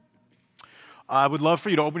I would love for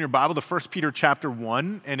you to open your Bible to 1 Peter chapter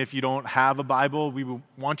 1, and if you don't have a Bible, we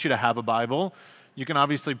want you to have a Bible. You can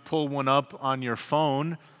obviously pull one up on your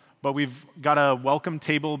phone, but we've got a welcome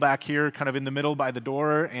table back here kind of in the middle by the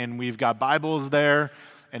door, and we've got Bibles there,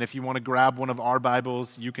 and if you want to grab one of our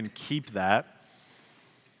Bibles, you can keep that.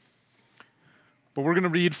 But we're going to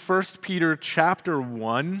read 1 Peter chapter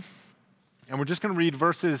 1, and we're just going to read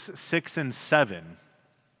verses 6 and 7.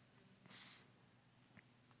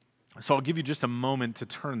 So I'll give you just a moment to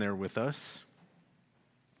turn there with us.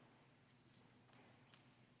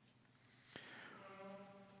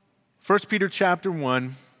 First Peter chapter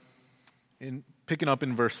 1, picking up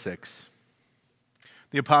in verse 6.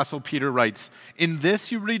 The Apostle Peter writes, "In this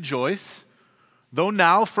you rejoice, though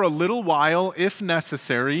now for a little while, if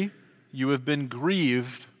necessary, you have been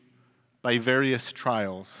grieved by various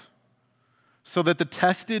trials, so that the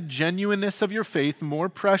tested genuineness of your faith, more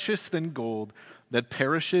precious than gold, that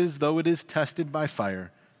perishes though it is tested by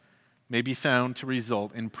fire, may be found to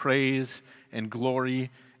result in praise and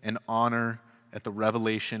glory and honor at the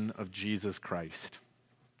revelation of Jesus Christ."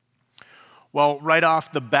 Well, right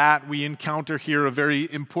off the bat, we encounter here a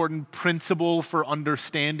very important principle for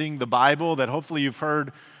understanding the Bible that hopefully you've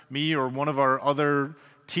heard me or one of our other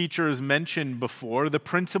teachers mention before. The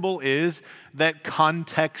principle is that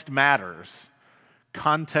context matters.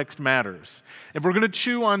 Context matters. If we're going to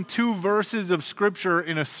chew on two verses of Scripture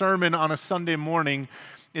in a sermon on a Sunday morning,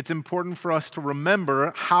 it's important for us to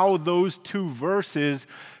remember how those two verses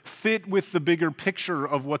fit with the bigger picture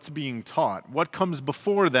of what's being taught, what comes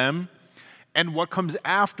before them and what comes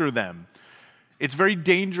after them. It's very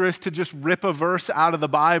dangerous to just rip a verse out of the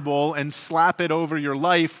Bible and slap it over your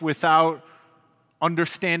life without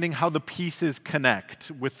understanding how the pieces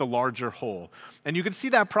connect with the larger whole. And you can see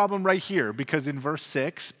that problem right here, because in verse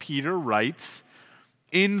 6, Peter writes,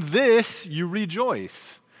 "In this you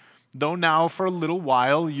rejoice, though now for a little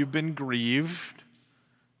while you've been grieved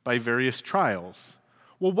by various trials."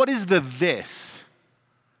 Well, what is the "this"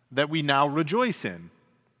 that we now rejoice in?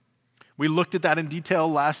 We looked at that in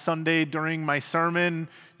detail last Sunday during my sermon.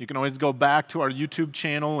 You can always go back to our YouTube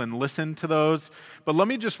channel and listen to those. But let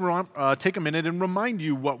me just take a minute and remind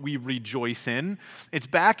you what we rejoice in. It's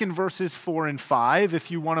back in verses 4 and 5.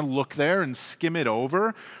 If you want to look there and skim it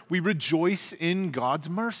over, we rejoice in God's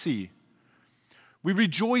mercy. We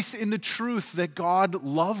rejoice in the truth that God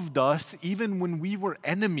loved us even when we were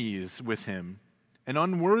enemies with Him and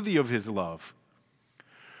unworthy of His love.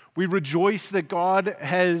 We rejoice that God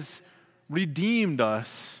has redeemed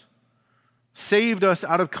us, saved us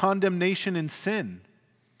out of condemnation and sin,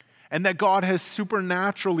 and that God has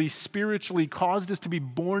supernaturally, spiritually caused us to be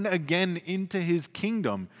born again into His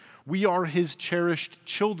kingdom. We are His cherished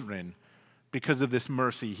children because of this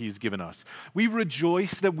mercy He's given us. We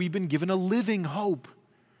rejoice that we've been given a living hope,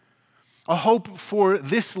 a hope for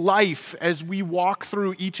this life as we walk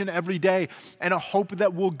through each and every day, and a hope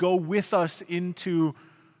that will go with us into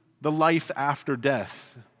the life after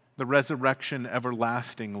death, the resurrection,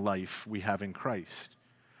 everlasting life we have in Christ.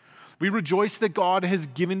 We rejoice that God has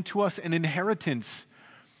given to us an inheritance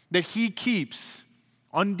that He keeps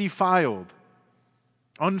undefiled,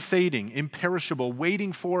 unfading, imperishable,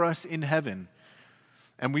 waiting for us in heaven.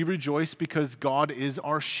 And we rejoice because God is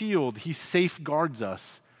our shield. He safeguards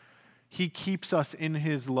us. He keeps us in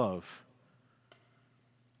His love.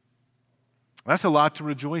 That's a lot to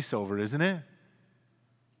rejoice over, isn't it?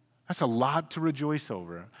 That's a lot to rejoice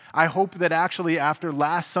over. I hope that actually after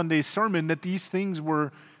last Sunday's sermon that these things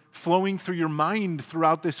were flowing through your mind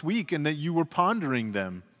throughout this week and that you were pondering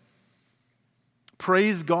them.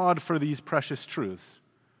 Praise God for these precious truths.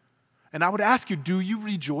 And I would ask you, do you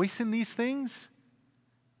rejoice in these things?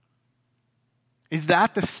 Is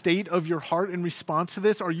that the state of your heart in response to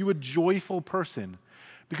this? Are you a joyful person?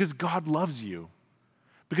 Because God loves you.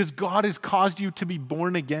 Because God has caused you to be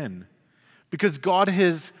born again. Because God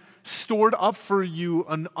has stored up for you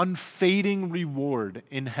an unfading reward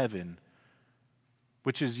in heaven,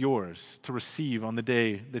 which is yours to receive on the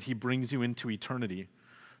day that He brings you into eternity.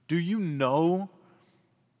 Do you know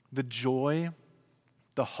the joy,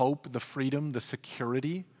 the hope, the freedom, the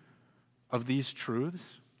security of these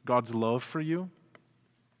truths? God's love for you?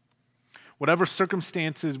 Whatever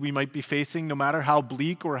circumstances we might be facing, no matter how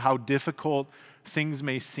bleak or how difficult things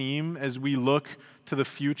may seem as we look to the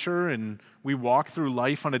future and we walk through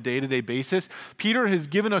life on a day-to-day basis, Peter has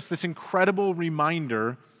given us this incredible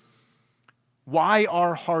reminder why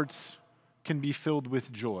our hearts can be filled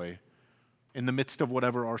with joy in the midst of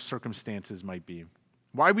whatever our circumstances might be.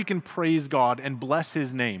 Why we can praise God and bless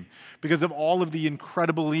His name because of all of the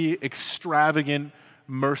incredibly extravagant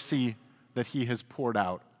mercy that He has poured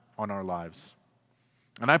out on our lives.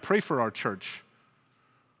 And I pray for our church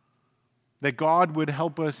that God would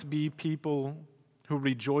help us be people who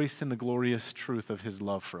rejoice in the glorious truth of his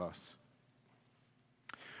love for us.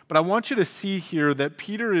 But I want you to see here that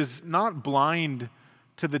Peter is not blind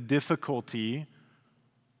to the difficulty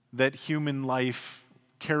that human life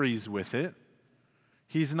carries with it.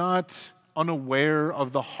 He's not unaware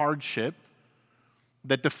of the hardship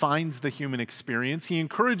that defines the human experience. He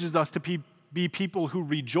encourages us to be people who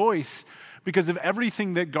rejoice because of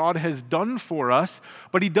everything that God has done for us,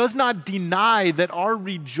 but he does not deny that our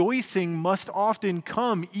rejoicing must often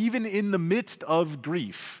come even in the midst of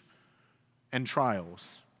grief and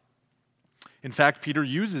trials. In fact, Peter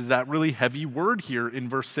uses that really heavy word here in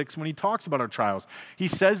verse 6 when he talks about our trials. He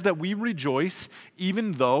says that we rejoice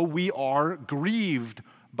even though we are grieved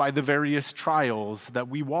by the various trials that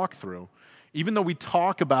we walk through. Even though we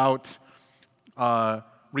talk about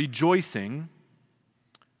rejoicing,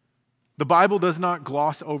 the Bible does not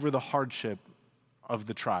gloss over the hardship of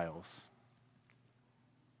the trials.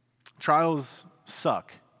 Trials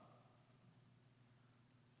suck.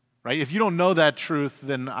 Right? If you don't know that truth,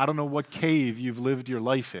 then I don't know what cave you've lived your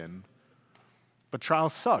life in. But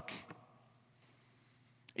trials suck.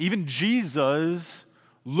 Even Jesus,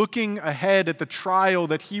 looking ahead at the trial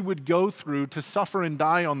that he would go through to suffer and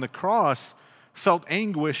die on the cross, felt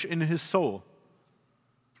anguish in his soul.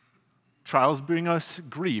 Trials bring us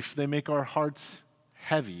grief. They make our hearts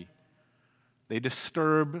heavy. They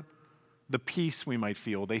disturb the peace we might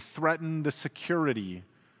feel. They threaten the security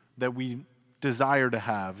that we desire to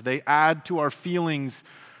have. They add to our feelings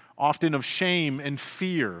often of shame and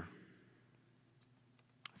fear.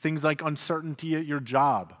 Things like uncertainty at your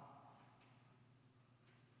job.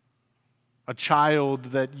 A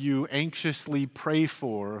child that you anxiously pray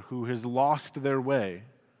for who has lost their way.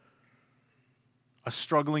 A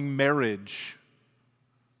struggling marriage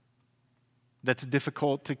that's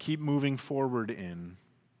difficult to keep moving forward in.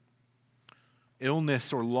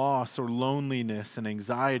 Illness or loss or loneliness and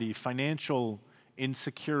anxiety, financial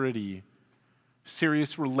insecurity,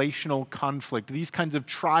 serious relational conflict. These kinds of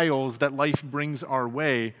trials that life brings our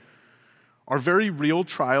way are very real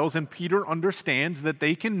trials, and Peter understands that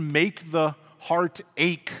they can make the heart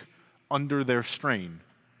ache under their strain.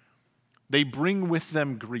 They bring with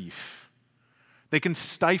them grief. They can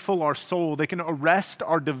stifle our soul. They can arrest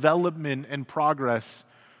our development and progress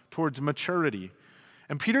towards maturity.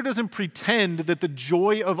 And Peter doesn't pretend that the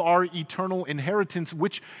joy of our eternal inheritance,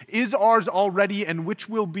 which is ours already and which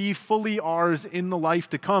will be fully ours in the life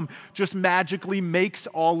to come, just magically makes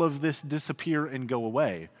all of this disappear and go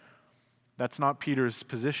away. That's not Peter's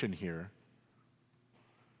position here.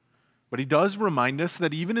 But he does remind us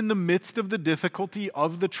that even in the midst of the difficulty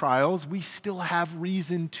of the trials, we still have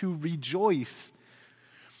reason to rejoice.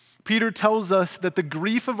 Peter tells us that the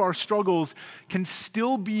grief of our struggles can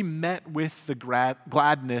still be met with the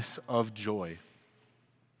gladness of joy.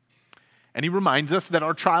 And he reminds us that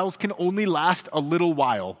our trials can only last a little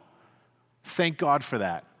while. Thank God for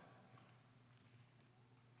that.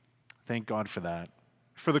 Thank God for that.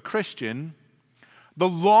 For the Christian, the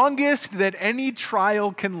longest that any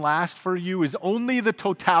trial can last for you is only the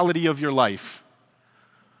totality of your life.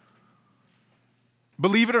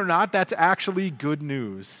 Believe it or not, that's actually good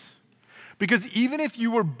news. Because even if you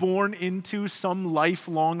were born into some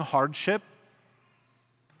lifelong hardship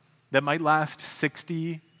that might last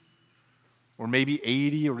 60 or maybe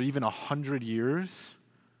 80 or even 100 years,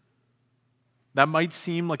 that might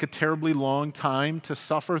seem like a terribly long time to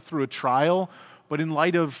suffer through a trial, but in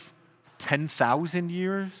light of 10,000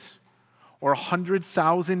 years or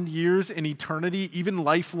 100,000 years in eternity, even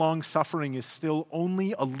lifelong suffering is still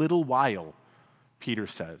only a little while, Peter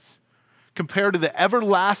says, compared to the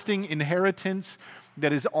everlasting inheritance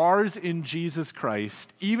that is ours in Jesus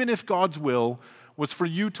Christ. Even if God's will was for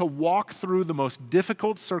you to walk through the most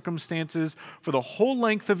difficult circumstances for the whole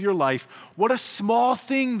length of your life, what a small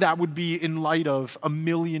thing that would be in light of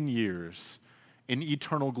 1,000,000 years in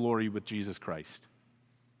eternal glory with Jesus Christ.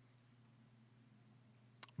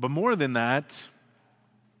 But more than that,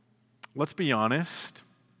 let's be honest,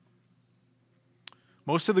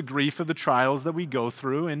 most of the grief of the trials that we go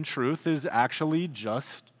through, in truth, is actually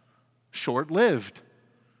just short-lived.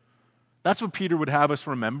 That's what Peter would have us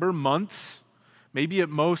remember. Months, maybe at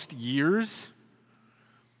most years.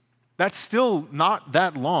 That's still not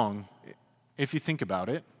that long, if you think about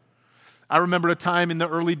it. I remember a time in the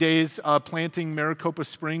early days planting Maricopa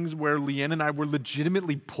Springs where Leanne and I were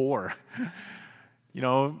legitimately poor. You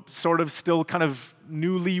know, sort of still kind of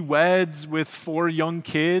newlyweds with 4 young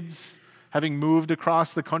kids, having moved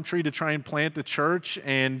across the country to try and plant a church.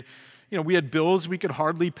 And, we had bills we could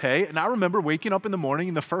hardly pay. And I remember waking up in the morning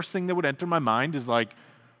and the first thing that would enter my mind is like,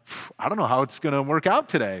 I don't know how it's going to work out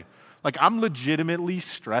today. Like, I'm legitimately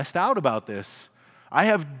stressed out about this. I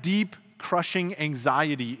have deep, crushing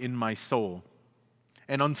anxiety in my soul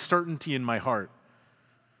and uncertainty in my heart.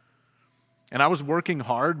 And I was working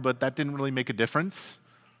hard, but that didn't really make a difference.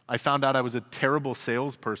 I found out I was a terrible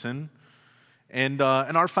salesperson, and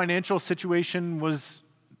our financial situation was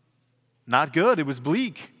not good. It was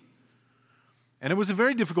bleak. And it was a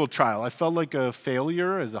very difficult trial. I felt like a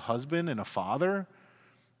failure as a husband and a father,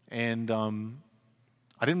 and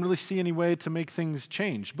I didn't really see any way to make things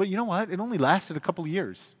change. But you know what? It only lasted a couple of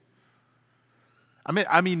years.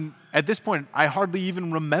 I mean, at this point, I hardly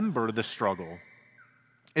even remember the struggle.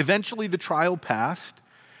 Eventually, the trial passed,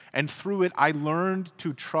 and through it, I learned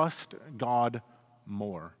to trust God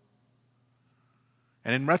more.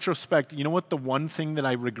 And in retrospect, you know what the one thing that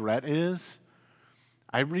I regret is?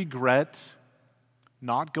 I regret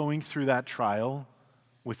not going through that trial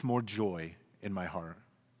with more joy in my heart.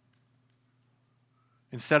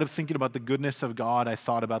 Instead of thinking about the goodness of God, I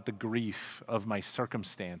thought about the grief of my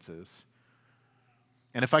circumstances.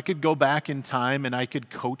 And if I could go back in time and I could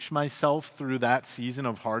coach myself through that season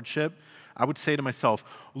of hardship, I would say to myself,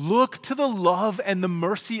 look to the love and the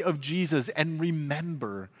mercy of Jesus and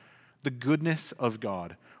remember the goodness of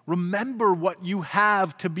God. Remember what you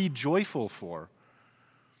have to be joyful for.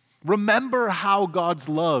 Remember how God's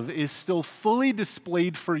love is still fully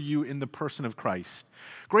displayed for you in the person of Christ.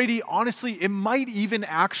 Grady, honestly, it might even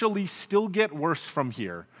actually still get worse from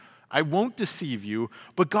here. I won't deceive you,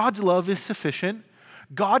 but God's love is sufficient.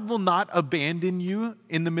 God will not abandon you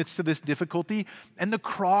in the midst of this difficulty, and the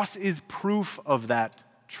cross is proof of that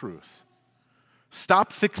truth.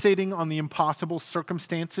 Stop fixating on the impossible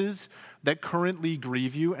circumstances that currently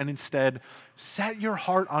grieve you, and instead set your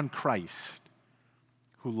heart on Christ,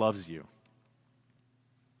 who loves you.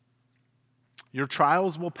 Your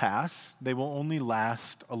trials will pass. They will only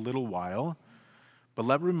last a little while. But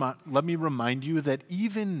let me remind you that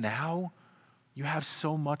even now, you have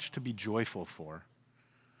so much to be joyful for.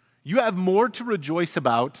 You have more to rejoice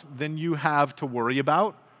about than you have to worry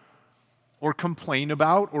about or complain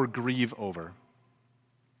about or grieve over.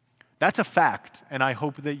 That's a fact, and I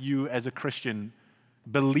hope that you as a Christian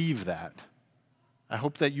believe that. I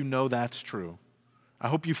hope that you know that's true. I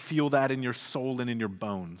hope you feel that in your soul and in your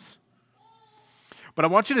bones. But I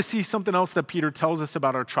want you to see something else that Peter tells us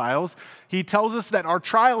about our trials. He tells us that our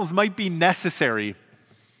trials might be necessary.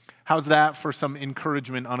 How's that for some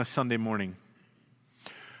encouragement on a Sunday morning?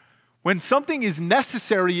 When something is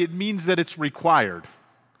necessary, it means that it's required.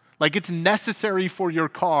 Like it's necessary for your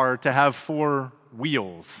car to have 4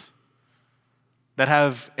 wheels that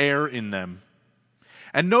have air in them.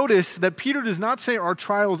 And notice that Peter does not say our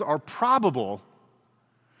trials are probable.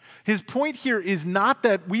 His point here is not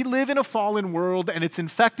that we live in a fallen world and it's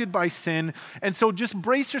infected by sin, and so just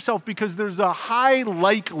brace yourself because there's a high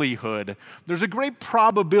likelihood, there's a great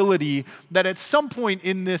probability that at some point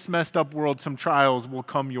in this messed up world, some trials will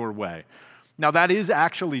come your way. Now that is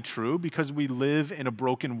actually true because we live in a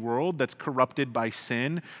broken world that's corrupted by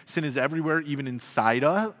sin. Sin is everywhere, even inside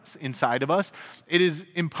of us. It is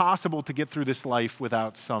impossible to get through this life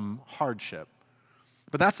without some hardship.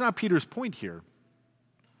 But that's not Peter's point here.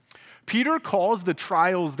 Peter calls the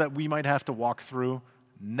trials that we might have to walk through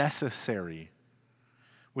necessary,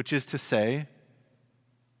 which is to say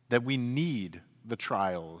that we need the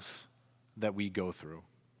trials that we go through.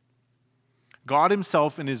 God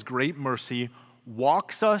himself, in his great mercy,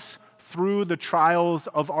 walks us through the trials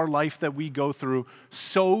of our life that we go through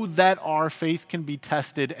so that our faith can be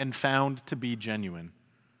tested and found to be genuine.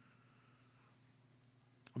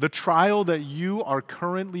 The trial that you are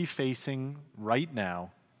currently facing right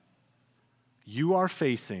now, you are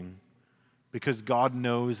facing because God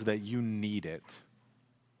knows that you need it.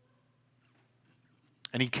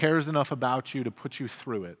 And he cares enough about you to put you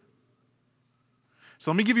through it. So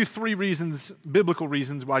let me give you 3 reasons, biblical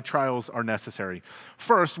reasons, why trials are necessary.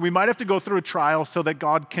 First, we might have to go through a trial so that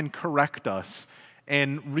God can correct us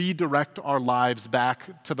and redirect our lives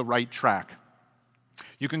back to the right track.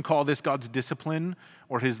 You can call this God's discipline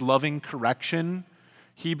or his loving correction.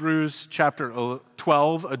 Hebrews chapter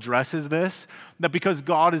 12 addresses this, that because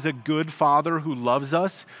God is a good father who loves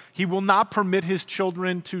us, he will not permit his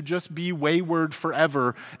children to just be wayward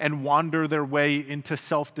forever and wander their way into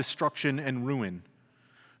self-destruction and ruin.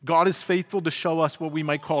 God is faithful to show us what we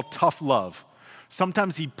might call tough love.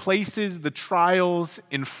 Sometimes he places the trials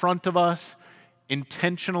in front of us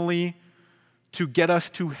intentionally to get us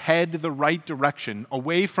to head the right direction,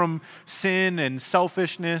 away from sin and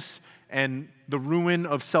selfishness and the ruin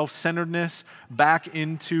of self-centeredness back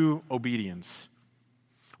into obedience.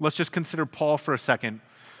 Let's just consider Paul for a second.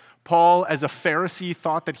 Paul, as a Pharisee,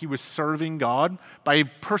 thought that he was serving God by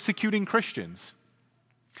persecuting Christians.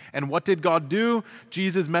 And what did God do?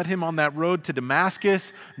 Jesus met him on that road to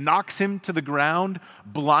Damascus, knocks him to the ground,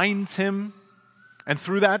 blinds him. And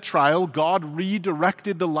through that trial, God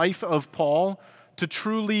redirected the life of Paul to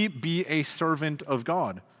truly be a servant of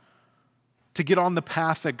God, to get on the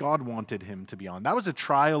path that God wanted him to be on. That was a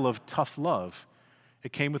trial of tough love.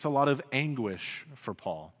 It came with a lot of anguish for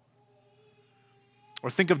Paul.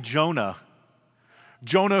 Or think of Jonah.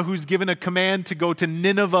 Jonah, who's given a command to go to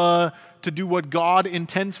Nineveh to do what God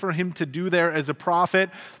intends for him to do there as a prophet,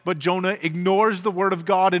 but Jonah ignores the word of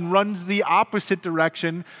God and runs the opposite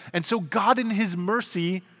direction. And so God, in his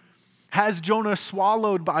mercy, has Jonah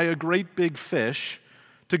swallowed by a great big fish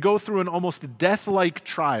to go through an almost death-like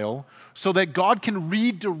trial so that God can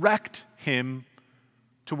redirect him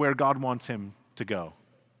to where God wants him to go.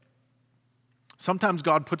 Sometimes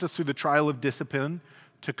God puts us through the trial of discipline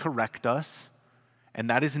to correct us, and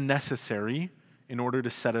that is necessary in order to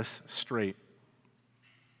set us straight.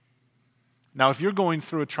 Now, if you're going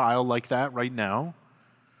through a trial like that right now,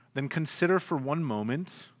 then consider for one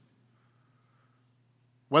moment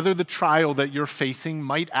whether the trial that you're facing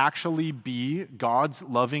might actually be God's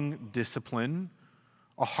loving discipline,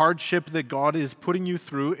 a hardship that God is putting you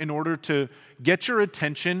through in order to get your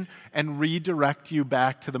attention and redirect you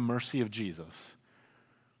back to the mercy of Jesus,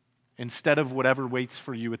 instead of whatever waits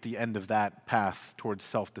for you at the end of that path towards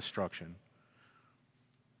self-destruction.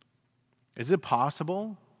 Is it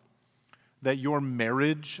possible that your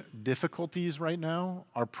marriage difficulties right now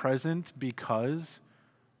are present because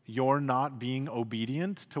you're not being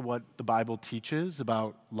obedient to what the Bible teaches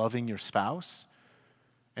about loving your spouse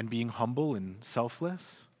and being humble and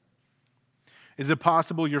selfless? Is it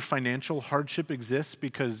possible your financial hardship exists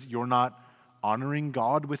because you're not honoring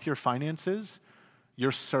God with your finances?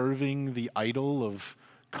 You're serving the idol of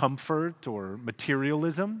comfort or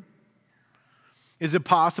materialism? Is it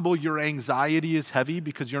possible your anxiety is heavy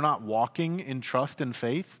because you're not walking in trust and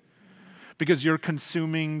faith? Because you're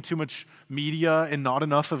consuming too much media and not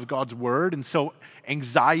enough of God's word, and so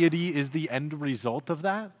anxiety is the end result of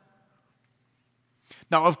that?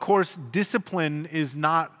 Now, of course, discipline is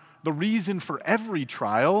not the reason for every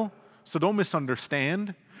trial, so don't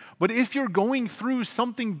misunderstand. But if you're going through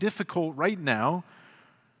something difficult right now,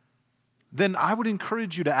 then I would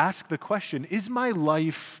encourage you to ask the question, is my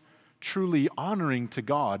life truly honoring to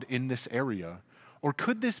God in this area? Or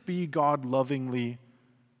could this be God lovingly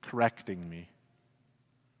correcting me?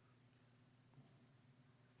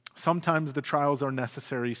 Sometimes the trials are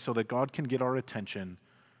necessary so that God can get our attention,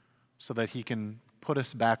 so that he can put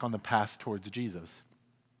us back on the path towards Jesus.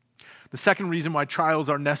 The second reason why trials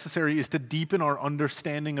are necessary is to deepen our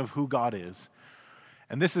understanding of who God is.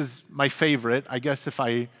 And this is my favorite. I guess if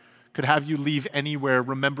I could have you leave anywhere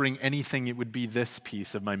remembering anything, it would be this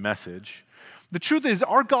piece of my message. The truth is,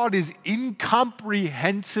 our God is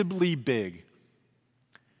incomprehensibly big.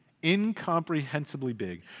 Incomprehensibly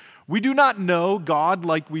big. We do not know God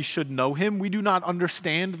like we should know him. We do not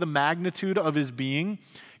understand the magnitude of his being.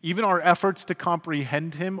 Even our efforts to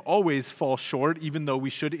comprehend him always fall short, even though we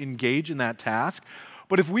should engage in that task.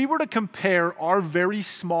 But if we were to compare our very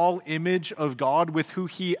small image of God with who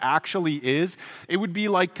he actually is, it would be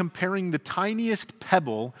like comparing the tiniest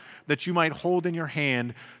pebble that you might hold in your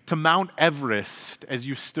hand to Mount Everest as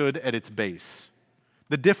you stood at its base.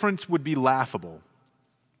 The difference would be laughable.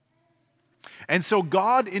 And so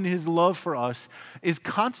God, in his love for us, is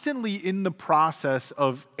constantly in the process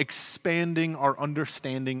of expanding our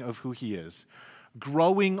understanding of who he is,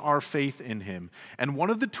 growing our faith in him. And one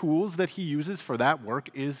of the tools that he uses for that work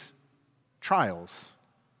is trials.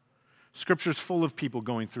 Scripture's full of people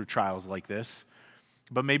going through trials like this,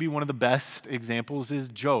 but maybe one of the best examples is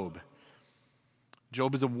Job.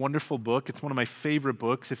 Job is a wonderful book. It's one of my favorite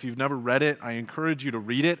books. If you've never read it, I encourage you to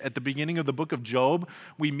read it. At the beginning of the book of Job,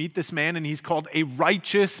 we meet this man, and he's called a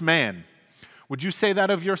righteous man. Would you say that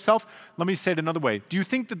of yourself? Let me say it another way. Do you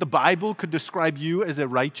think that the Bible could describe you as a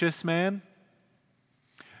righteous man?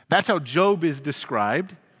 That's how Job is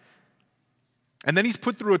described. And then he's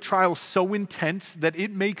put through a trial so intense that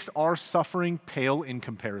it makes our suffering pale in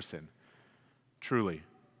comparison. Truly.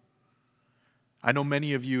 I know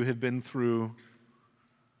many of you have been through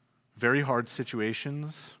very hard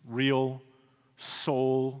situations, real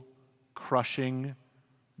soul-crushing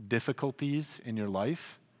difficulties in your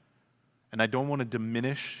life. And I don't want to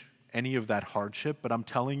diminish any of that hardship, but I'm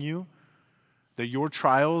telling you that your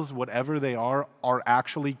trials, whatever they are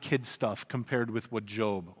actually kid stuff compared with what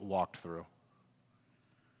Job walked through.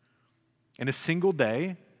 In a single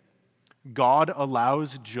day, God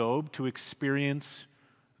allows Job to experience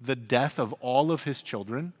the death of all of his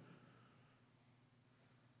children.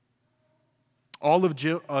 All of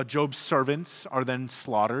Job's servants are then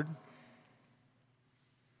slaughtered.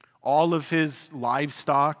 All of his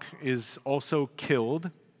livestock is also killed.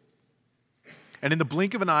 And in the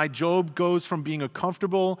blink of an eye, Job goes from being a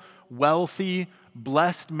comfortable, wealthy,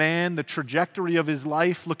 blessed man, the trajectory of his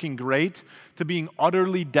life looking great, to being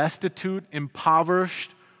utterly destitute,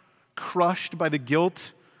 impoverished, crushed by the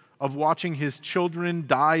guilt of watching his children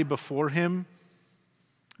die before him,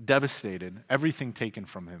 devastated, everything taken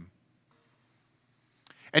from him.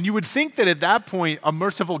 And you would think that at that point, a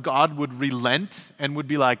merciful God would relent and would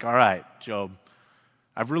be like, all right, Job,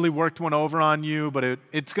 I've really worked one over on you, but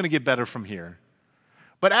it's going to get better from here.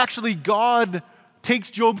 But actually, God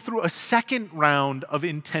takes Job through a second round of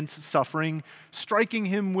intense suffering, striking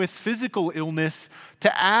him with physical illness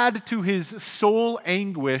to add to his soul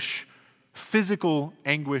anguish, physical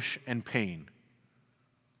anguish and pain.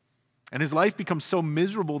 And his life becomes so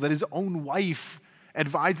miserable that his own wife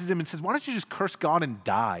advises him and says, why don't you just curse God and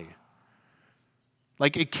die?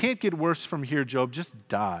 Like, it can't get worse from here, Job, just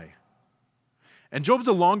die. And Job's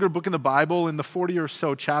a longer book in the Bible, and the 40 or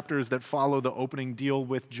so chapters that follow the opening deal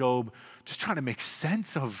with Job just trying to make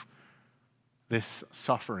sense of this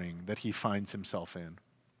suffering that he finds himself in.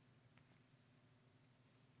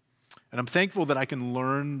 And I'm thankful that I can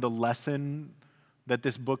learn the lesson that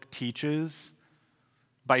this book teaches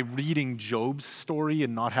by reading Job's story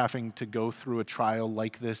and not having to go through a trial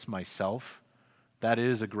like this myself. That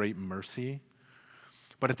is a great mercy.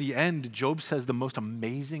 But at the end, Job says the most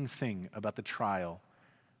amazing thing about the trial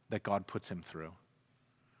that God puts him through.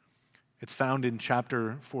 It's found in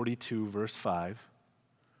chapter 42, verse 5.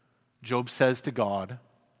 Job says to God,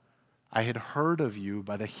 I had heard of you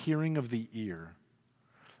by the hearing of the ear,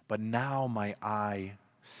 but now my eye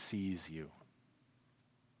sees you.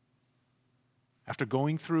 After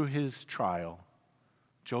going through his trial,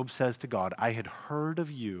 Job says to God, I had heard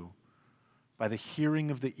of you by the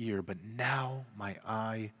hearing of the ear, but now my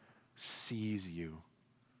eye sees you.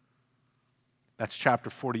 That's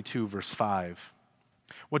chapter 42, verse 5.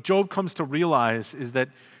 What Job comes to realize is that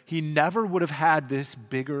he never would have had this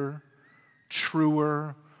bigger,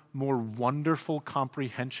 truer, more wonderful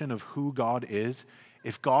comprehension of who God is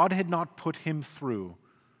if God had not put him through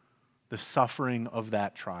the suffering of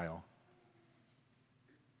that trial.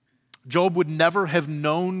 Job would never have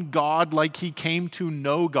known God like he came to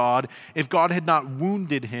know God if God had not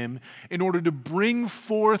wounded him in order to bring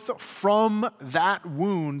forth from that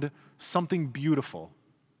wound something beautiful,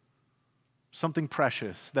 something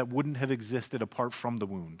precious that wouldn't have existed apart from the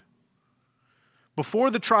wound. Before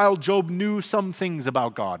the trial, Job knew some things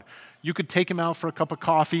about God. You could take him out for a cup of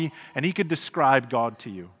coffee and he could describe God to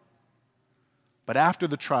you. But after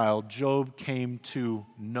the trial, Job came to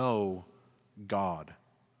know God,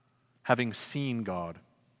 having seen God.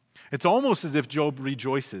 It's almost as if Job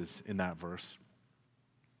rejoices in that verse.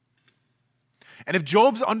 And if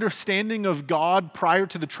Job's understanding of God prior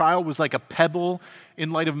to the trial was like a pebble in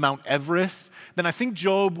light of Mount Everest, then I think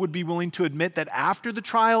Job would be willing to admit that after the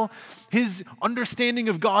trial, his understanding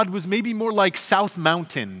of God was maybe more like South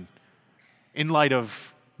Mountain in light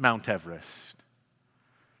of Mount Everest.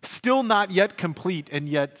 Still not yet complete, and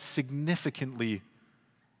yet significantly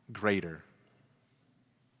greater.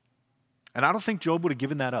 And I don't think Job would have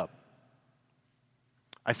given that up.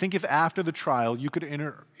 I think if after the trial you could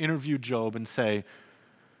interview Job and say,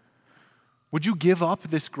 would you give up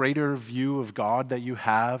this greater view of God that you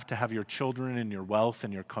have to have your children and your wealth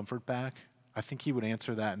and your comfort back? I think he would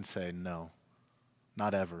answer that and say, no,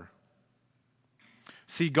 not ever.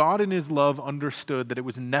 See, God in his love understood that it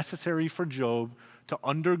was necessary for Job to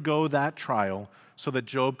undergo that trial so that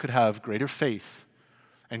Job could have greater faith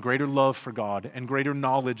and greater love for God, and greater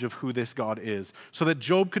knowledge of who this God is, so that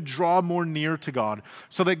Job could draw more near to God,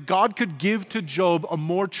 so that God could give to Job a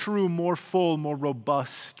more true, more full, more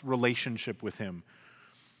robust relationship with him.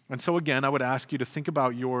 And so again, I would ask you to think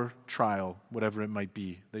about your trial, whatever it might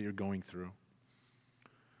be that you're going through.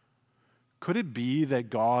 Could it be that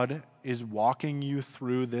God is walking you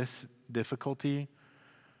through this difficulty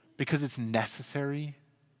because it's necessary?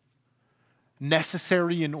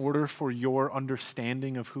 Necessary in order for your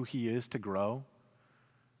understanding of who he is to grow.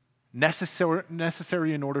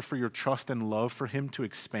 Necessary in order for your trust and love for him to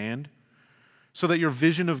expand. So that your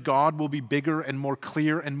vision of God will be bigger and more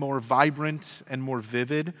clear and more vibrant and more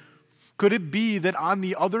vivid. Could it be that on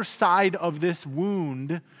the other side of this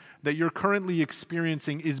wound that you're currently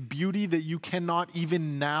experiencing is beauty that you cannot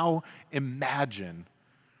even now imagine?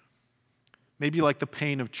 Maybe like the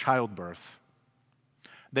pain of childbirth.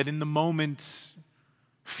 that in the moment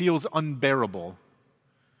feels unbearable,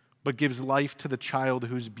 but gives life to the child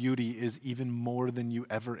whose beauty is even more than you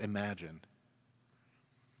ever imagined?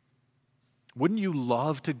 Wouldn't you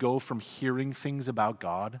love to go from hearing things about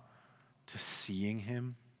God to seeing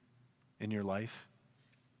him in your life?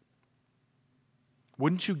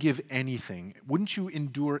 Wouldn't you give anything, wouldn't you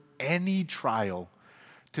endure any trial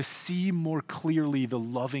to see more clearly the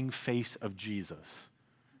loving face of Jesus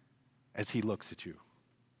as he looks at you?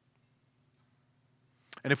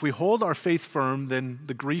 And if we hold our faith firm, then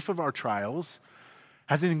the grief of our trials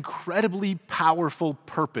has an incredibly powerful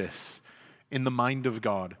purpose in the mind of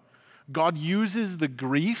God. God uses the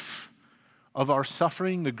grief of our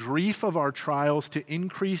suffering, the grief of our trials, to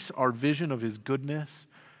increase our vision of his goodness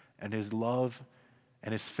and his love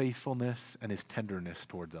and his faithfulness and his tenderness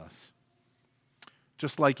towards us.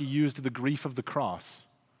 Just like he used the grief of the cross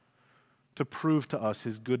to prove to us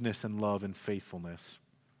his goodness and love and faithfulness.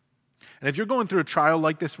 And if you're going through a trial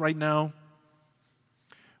like this right now,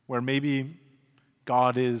 where maybe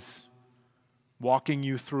God is walking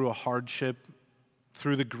you through a hardship,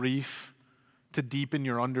 through the grief, to deepen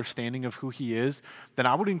your understanding of who he is, then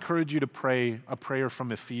I would encourage you to pray a prayer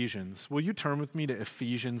from Ephesians. Will you turn with me to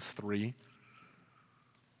Ephesians 3?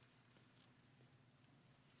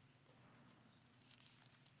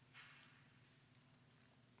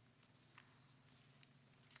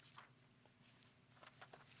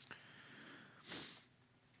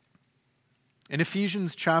 In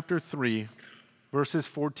Ephesians chapter 3, verses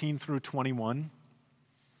 14 through 21,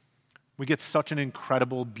 we get such an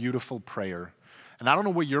incredible, beautiful prayer. And I don't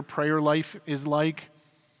know what your prayer life is like,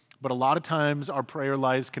 but a lot of times our prayer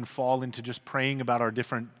lives can fall into just praying about our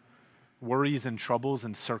different worries and troubles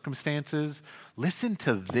and circumstances. Listen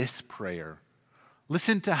to this prayer.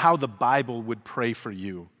 Listen to how the Bible would pray for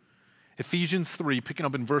you. Ephesians 3, picking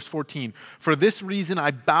up in verse 14. For this reason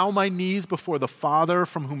I bow my knees before the Father,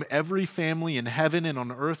 from whom every family in heaven and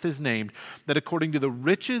on earth is named, that according to the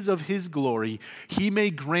riches of his glory, he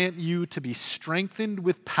may grant you to be strengthened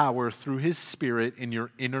with power through his Spirit in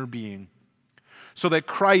your inner being, so that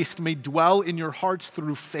Christ may dwell in your hearts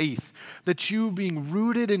through faith, that you, being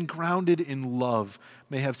rooted and grounded in love,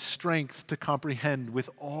 may have strength to comprehend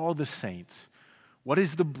with all the saints what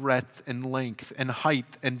is the breadth and length and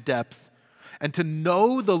height and depth, and to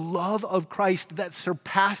know the love of Christ that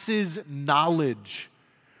surpasses knowledge.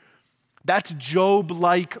 That's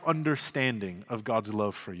Job-like understanding of God's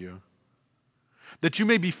love for you. That you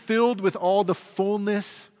may be filled with all the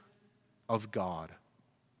fullness of God.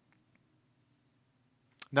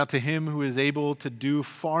 Now to him who is able to do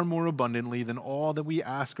far more abundantly than all that we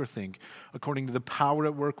ask or think, according to the power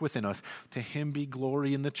at work within us, to him be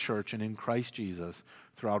glory in the church and in Christ Jesus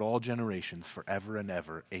throughout all generations, forever and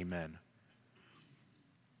ever. Amen.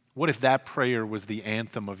 What if that prayer was the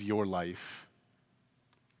anthem of your life?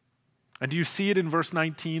 And do you see it in verse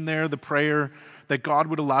 19 there, the prayer that God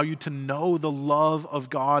would allow you to know the love of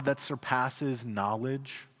God that surpasses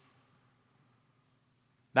knowledge?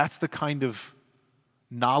 That's the kind of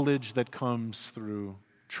knowledge that comes through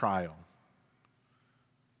trial.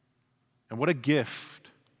 And what a gift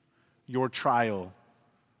your trial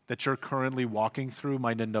that you're currently walking through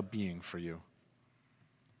might end up being for you.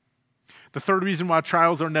 The third reason why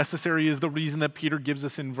trials are necessary is the reason that Peter gives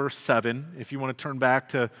us in verse 7. If you want to turn back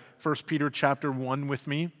to 1 Peter chapter 1 with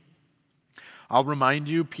me, I'll remind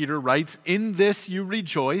you, Peter writes, "In this you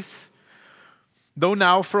rejoice, though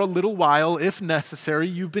now for a little while, if necessary,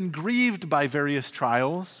 you've been grieved by various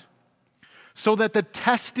trials, so that the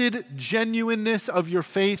tested genuineness of your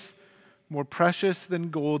faith, more precious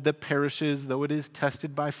than gold that perishes, though it is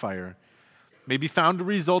tested by fire, may be found to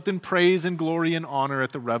result in praise and glory and honor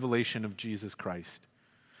at the revelation of Jesus Christ."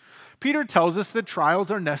 Peter tells us that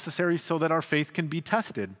trials are necessary so that our faith can be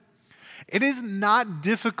tested. It is not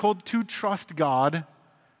difficult to trust God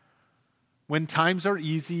when times are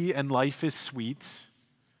easy and life is sweet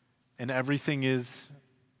and everything is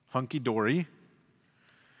hunky-dory.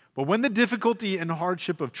 But when the difficulty and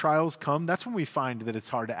hardship of trials come, that's when we find that it's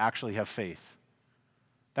hard to actually have faith.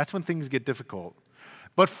 That's when things get difficult.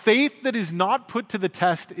 But faith that is not put to the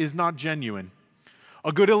test is not genuine.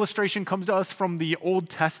 A good illustration comes to us from the Old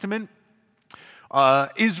Testament.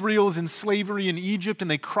 Israel is in slavery in Egypt,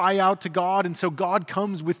 and they cry out to God, and so God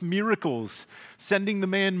comes with miracles, sending the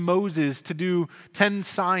man Moses to do 10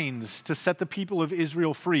 signs to set the people of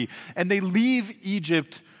Israel free. And they leave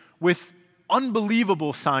Egypt with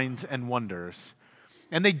unbelievable signs and wonders.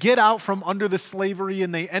 And they get out from under the slavery,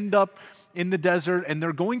 and they end up in the desert, and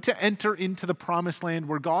they're going to enter into the promised land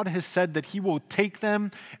where God has said that he will take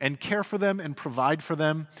them and care for them and provide for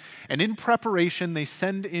them. And in preparation, they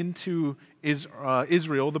send into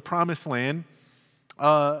Israel, the promised land,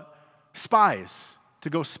 spies to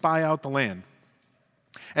go spy out the land.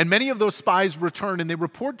 And many of those spies return and they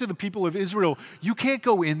report to the people of Israel, you can't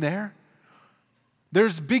go in there.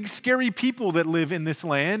 There's big, scary people that live in this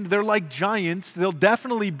land. They're like giants. They'll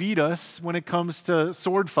definitely beat us when it comes to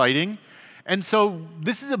sword fighting. And so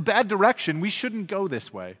this is a bad direction. We shouldn't go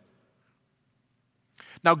this way.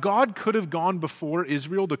 Now, God could have gone before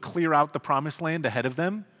Israel to clear out the promised land ahead of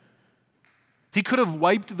them. He could have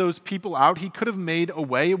wiped those people out. He could have made a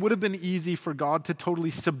way. It would have been easy for God to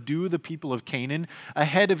totally subdue the people of Canaan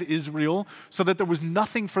ahead of Israel so that there was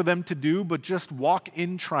nothing for them to do but just walk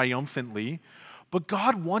in triumphantly. But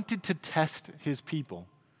God wanted to test his people,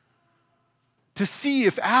 to see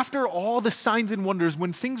if after all the signs and wonders,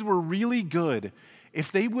 when things were really good,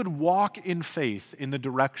 if they would walk in faith in the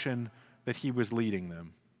direction that he was leading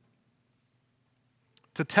them.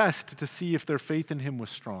 To test, to see if their faith in him was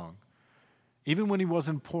strong, even when he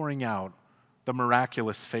wasn't pouring out the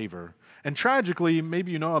miraculous favor. And tragically,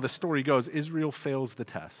 maybe you know how the story goes, Israel fails the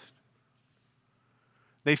test.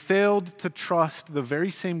 They failed to trust the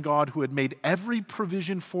very same God who had made every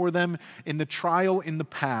provision for them in the trial in the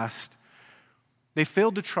past. They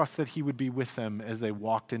failed to trust that he would be with them as they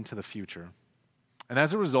walked into the future. And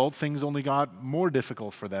as a result, things only got more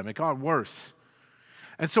difficult for them. It got worse.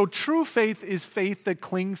 And so true faith is faith that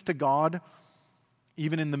clings to God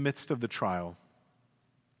even in the midst of the trial.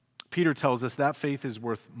 Peter tells us that faith is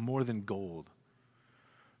worth more than gold,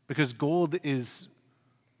 because gold is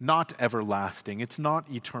not everlasting, it's not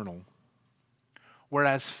eternal,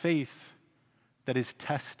 whereas faith that is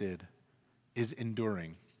tested is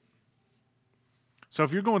enduring. So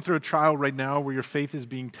if you're going through a trial right now where your faith is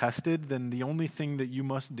being tested, then the only thing that you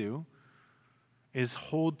must do is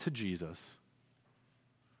hold to Jesus.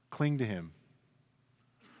 Cling to him.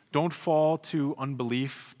 Don't fall to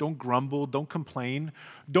unbelief. Don't grumble. Don't complain.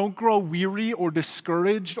 Don't grow weary or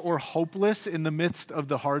discouraged or hopeless in the midst of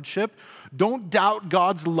the hardship. Don't doubt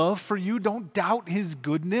God's love for you. Don't doubt his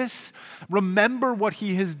goodness. Remember what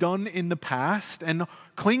he has done in the past and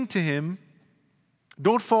cling to him.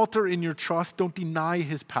 Don't falter in your trust. Don't deny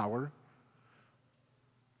his power.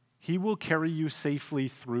 He will carry you safely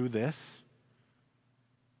through this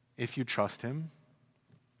if you trust him.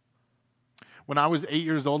 When I was 8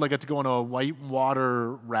 years old, I got to go on a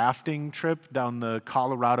whitewater rafting trip down the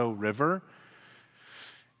Colorado River.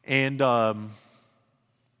 And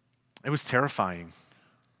it was terrifying.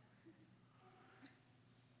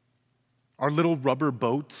 Our little rubber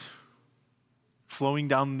boat flowing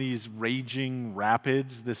down these raging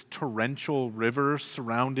rapids, this torrential river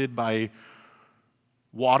surrounded by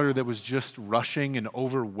water that was just rushing and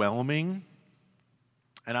overwhelming.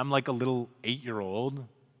 And I'm like a little 8-year-old.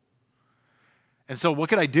 And so what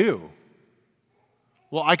could I do?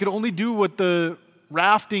 Well, I could only do what the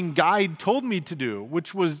rafting guide told me to do,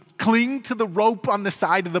 which was cling to the rope on the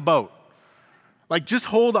side of the boat. Like, just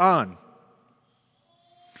hold on.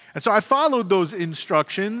 And so I followed those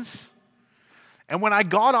instructions. And when I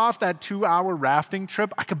got off that 2-hour rafting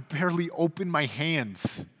trip, I could barely open my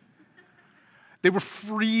hands. They were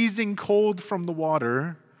freezing cold from the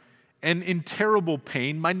water and in terrible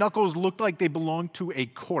pain. My knuckles looked like they belonged to a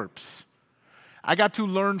corpse. I got to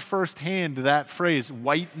learn firsthand that phrase,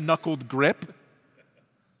 white-knuckled grip,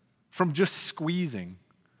 from just squeezing.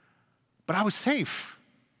 But I was safe.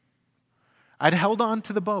 I'd held on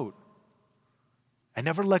to the boat. I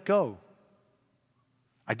never let go.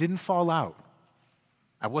 I didn't fall out.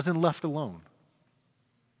 I wasn't left alone.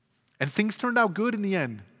 And things turned out good in the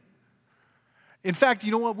end. In fact, you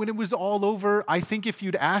know what? When it was all over, I think if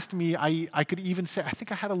you'd asked me, I could even say, I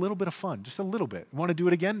think I had a little bit of fun, just a little bit. Want to do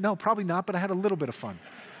it again? No, probably not, but I had a little bit of fun.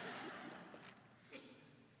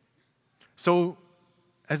 So,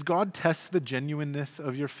 as God tests the genuineness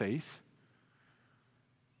of your faith,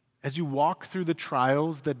 as you walk through the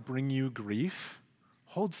trials that bring you grief,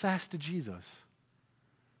 hold fast to Jesus.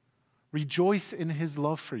 Rejoice in his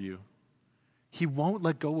love for you. He won't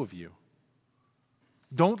let go of you.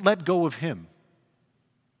 Don't let go of him.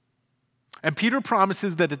 And Peter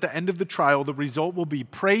promises that at the end of the trial, the result will be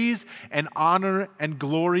praise and honor and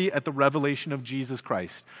glory at the revelation of Jesus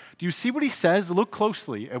Christ. Do you see what he says? Look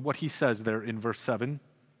closely at what he says there in verse 7.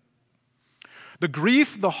 The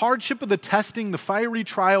grief, the hardship of the testing, the fiery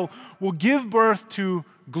trial will give birth to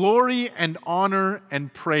glory and honor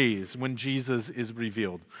and praise when Jesus is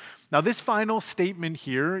revealed. Now, this final statement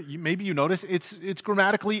here, maybe you notice, it's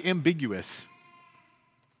grammatically ambiguous.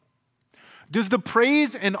 Does the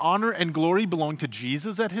praise and honor and glory belong to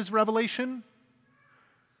Jesus at his revelation?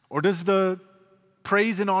 Or does the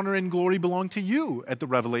praise and honor and glory belong to you at the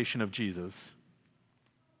revelation of Jesus?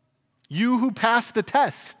 You who passed the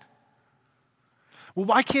test. Well,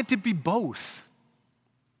 why can't it be both?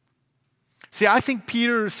 See, I think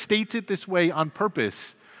Peter states it this way on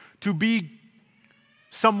purpose, to be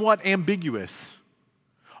somewhat ambiguous.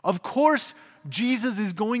 Of course, Jesus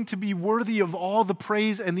is going to be worthy of all the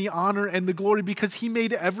praise and the honor and the glory because he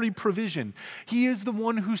made every provision. He is the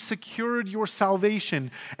one who secured your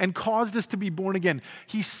salvation and caused us to be born again.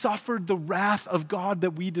 He suffered the wrath of God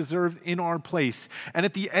that we deserved in our place. And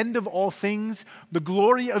at the end of all things, the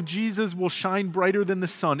glory of Jesus will shine brighter than the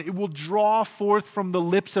sun. It will draw forth from the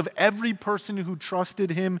lips of every person who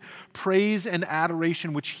trusted him praise and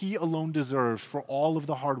adoration which he alone deserves for all of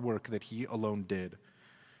the hard work that he alone did.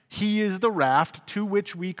 He is the raft to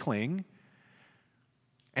which we cling,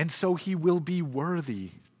 and so he will be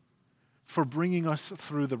worthy for bringing us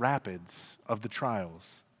through the rapids of the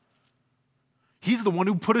trials. He's the one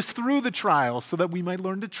who put us through the trials so that we might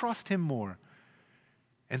learn to trust him more.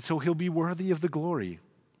 And so he'll be worthy of the glory.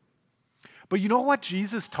 But you know what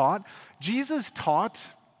Jesus taught? Jesus taught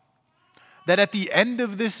that at the end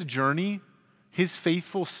of this journey, his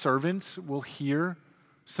faithful servants will hear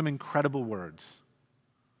some incredible words.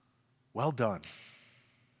 Well done.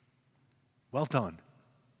 Well done.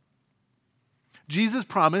 Jesus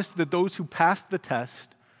promised that those who pass the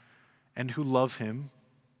test and who love him,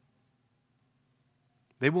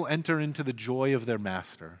 they will enter into the joy of their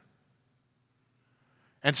master.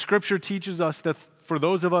 And Scripture teaches us that for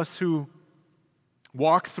those of us who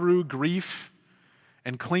walk through grief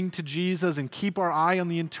and cling to Jesus and keep our eye on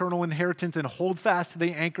the eternal inheritance and hold fast to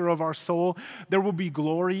the anchor of our soul, there will be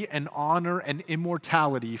glory and honor and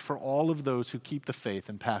immortality for all of those who keep the faith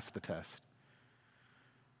and pass the test.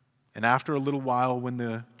 And after a little while, when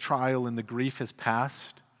the trial and the grief has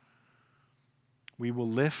passed, we will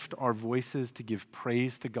lift our voices to give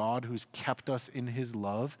praise to God who's kept us in his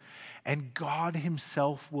love, and God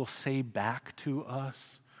himself will say back to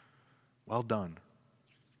us, well done.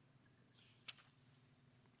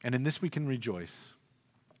 And in this we can rejoice,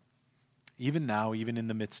 even now, even in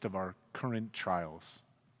the midst of our current trials.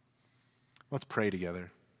 Let's pray together.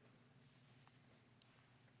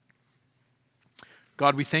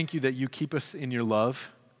 God, we thank you that you keep us in your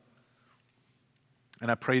love, and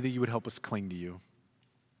I pray that you would help us cling to you.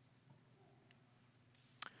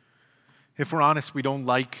 If we're honest, we don't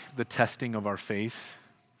like the testing of our faith,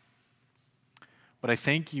 but I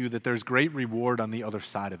thank you that there's great reward on the other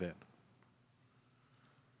side of it.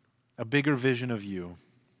 A bigger vision of you,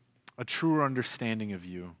 a truer understanding of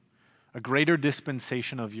you, a greater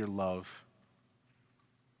dispensation of your love.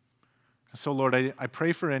 So, Lord, I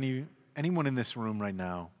pray for anyone in this room right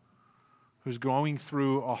now who's going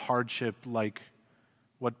through a hardship like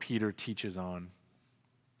what Peter teaches on,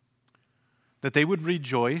 that they would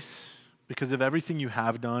rejoice because of everything you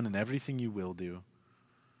have done and everything you will do,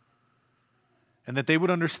 and that they would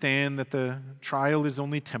understand that the trial is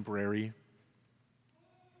only temporary,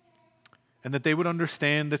 and that they would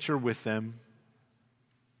understand that you're with them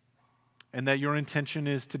and that your intention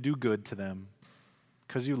is to do good to them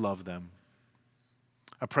because you love them.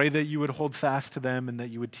 I pray that you would hold fast to them and that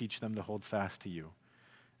you would teach them to hold fast to you.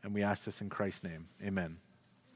 And we ask this in Christ's name. Amen.